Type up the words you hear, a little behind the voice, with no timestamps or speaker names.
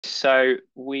So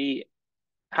we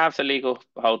have the legal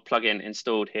hold plugin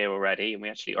installed here already, and we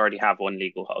actually already have one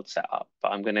legal hold set up,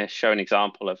 but I'm going to show an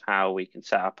example of how we can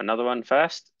set up another one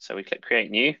first. So we click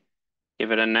create new,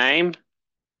 give it a name.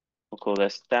 We'll call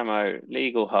this demo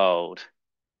legal hold.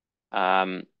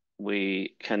 Um,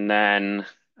 we can then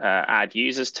add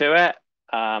users to it.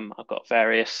 I've got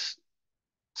various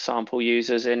sample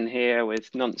users in here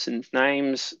with nonsense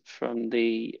names from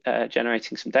the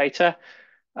generating some data.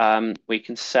 We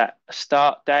can set a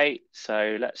start date.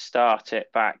 So let's start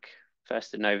it back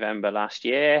 1st of November last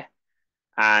year.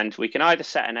 And we can either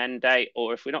set an end date,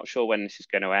 or if we're not sure when this is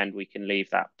going to end, we can leave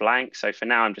that blank. So for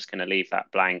now, I'm just going to leave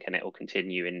that blank and it will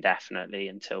continue indefinitely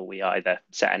until we either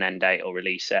set an end date or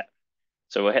release it.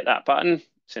 So we'll hit that button.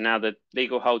 So now the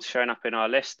legal hold's showing up in our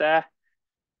list there.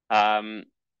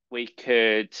 We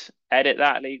could edit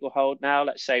that legal hold now.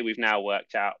 Let's say we've now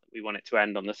worked out that we want it to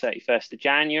end on the 31st of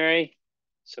January.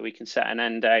 So we can set an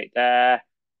end date there.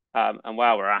 And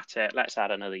while we're at it, let's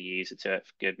add another user to it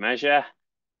for good measure.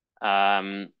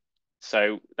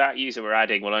 So that user we're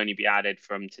adding will only be added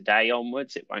from today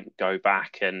onwards. It won't go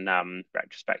back and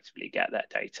retrospectively get that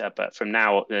data. But from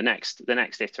now, the next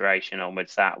iteration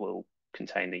onwards, that will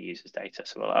contain the user's data.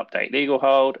 So we'll update legal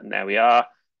hold, and there we are.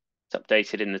 It's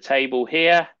updated in the table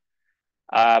here.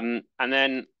 And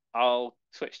then I'll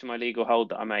switch to my legal hold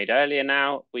that I made earlier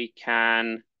now. We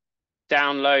can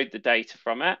download the data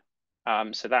from it.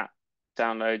 So that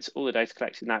downloads all the data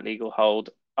collected in that legal hold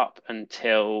up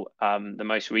until the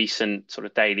most recent sort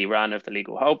of daily run of the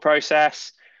legal hold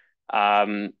process,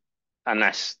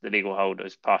 unless the legal hold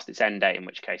has passed its end date, in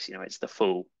which case, it's the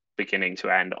full beginning to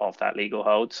end of that legal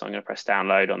hold. So I'm going to press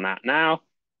download on that now.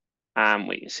 And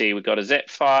we can see we've got a zip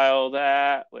file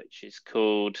there, which is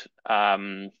called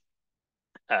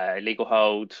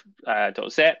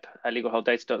legalhold.zip,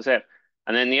 legalholddata.zip.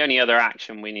 And then the only other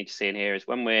action we need to see in here is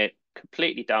when we're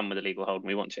completely done with the legal hold and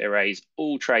we want to erase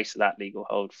all trace of that legal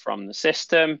hold from the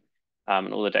system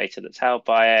and all the data that's held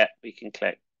by it, we can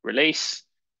click release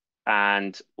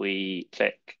and we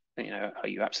click, are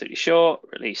you absolutely sure?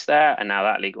 Release there. And now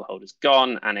that legal hold is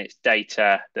gone and its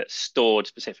data that's stored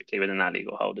specifically within that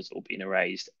legal hold has all been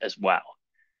erased as well.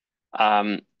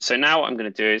 So now what I'm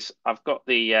going to do is I've got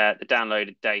the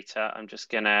downloaded data. I'm just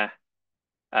going to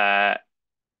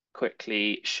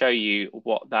quickly show you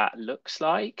what that looks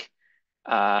like.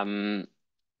 So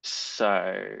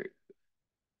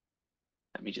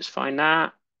let me just find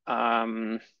that.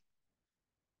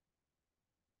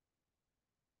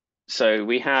 So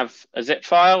we have a zip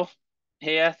file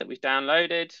here that we've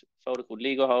downloaded, a folder called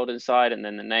legal hold inside, and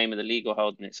then the name of the legal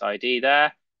hold and its ID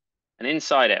there. And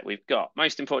inside it, we've got,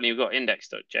 most importantly, we've got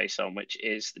index.json, which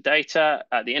is the data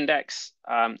at the index.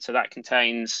 So that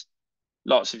contains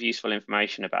lots of useful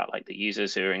information about like the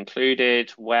users who are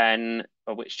included, when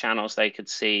or which channels they could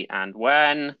see and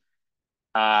when,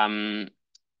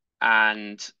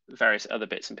 and various other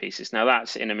bits and pieces. Now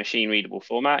that's in a machine readable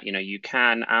format. You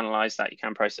can analyze that, you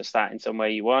can process that in some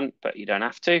way you want, but you don't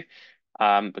have to,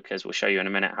 because we'll show you in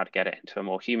a minute how to get it into a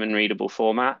more human readable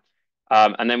format.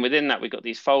 And then within that, we've got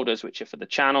these folders, which are for the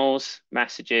channels,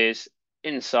 messages.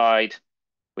 Inside,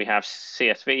 we have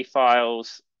CSV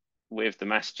files with the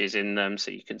messages in them.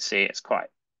 So you can see it's quite,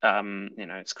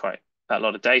 it's quite a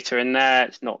lot of data in there.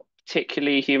 It's not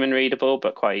particularly human readable,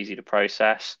 but quite easy to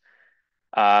process.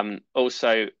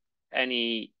 Also,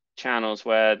 any channels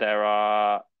where there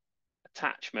are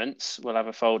attachments, we'll have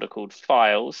a folder called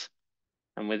files.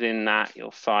 And within that,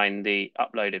 you'll find the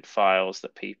uploaded files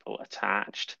that people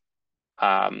attached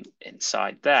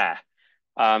inside there.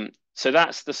 So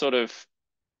that's the sort of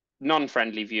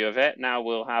non-friendly view of it. Now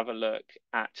we'll have a look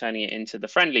at turning it into the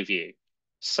friendly view.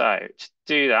 So to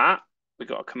do that, we've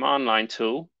got a command line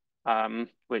tool,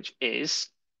 which is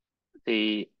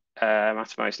the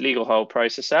Mattermost legal hold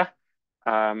processor.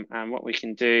 And what we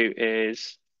can do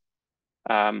is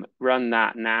run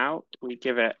that now. We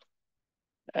give it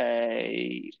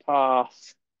a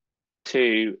path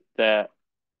to the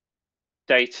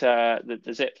data,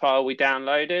 the zip file we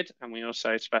downloaded, and we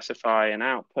also specify an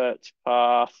output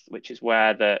path, which is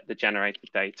where the generated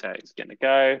data is going to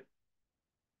go.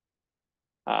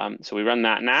 So we run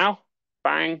that now.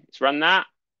 Bang, let's run that.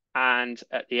 And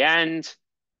at the end,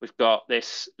 we've got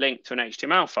this link to an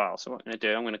HTML file. So what I'm going to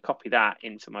do, I'm going to copy that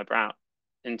into my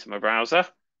browser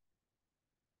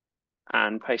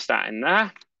and paste that in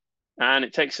there. And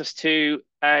it takes us to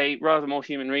a rather more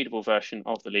human readable version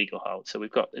of the legal hold. So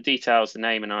we've got the details, the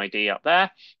name and ID up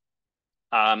there.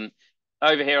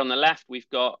 Over here on the left, we've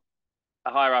got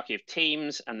a hierarchy of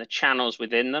teams and the channels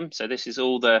within them. So this is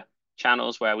all the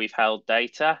channels where we've held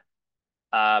data.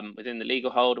 within the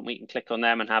legal hold, and we can click on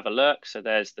them and have a look. So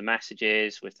there's the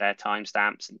messages with their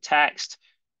timestamps and text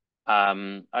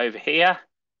over here.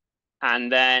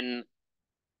 And then,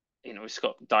 we've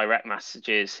got direct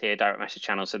messages here, direct message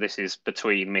channel. So this is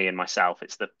between me and myself.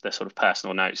 It's the sort of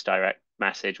personal notes direct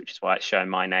message, which is why it's showing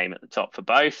my name at the top for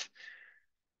both.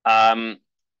 And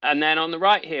then on the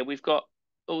right here, we've got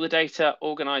all the data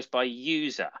organized by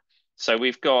user. So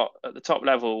we've got at the top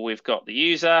level, we've got the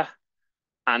user,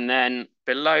 and then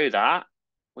below that,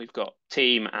 we've got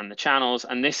team and the channels,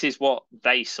 and this is what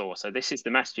they saw. So this is the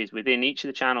messages within each of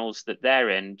the channels that they're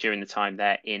in during the time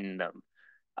they're in them.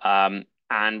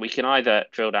 And we can either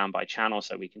drill down by channel,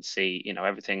 so we can see,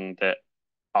 everything that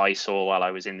I saw while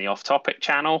I was in the off-topic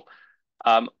channel.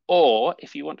 Or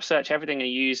if you want to search everything a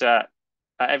user,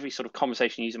 every sort of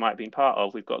conversation a user might have been part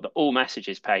of, we've got the all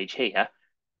messages page here,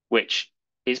 which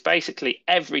is basically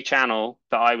every channel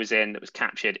that I was in that was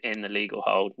captured in the legal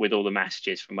hold with all the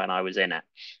messages from when I was in it.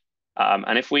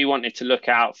 And if we wanted to look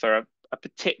out for a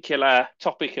particular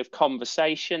topic of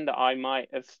conversation that I might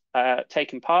have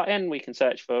taken part in, we can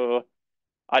search for,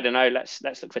 I don't know, let's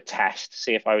look for test,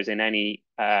 see if I was in any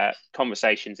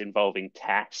conversations involving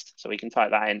test. So we can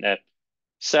type that into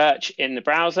search in the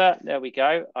browser. There we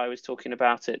go. I was talking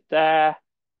about it there.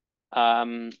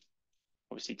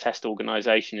 Obviously, test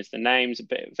organization is the name's a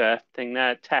bit of a thing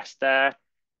there, test there.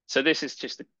 So this is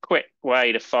just a quick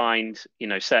way to find,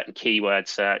 certain keyword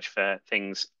search for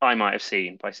things I might have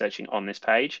seen by searching on this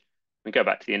page. We go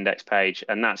back to the index page,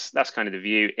 and that's kind of the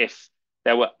view. If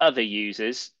there were other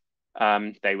users,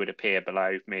 they would appear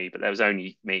below me, but there was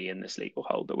only me in this legal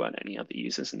hold. There weren't any other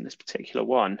users in this particular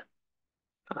one.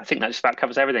 I think that just about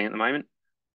covers everything at the moment.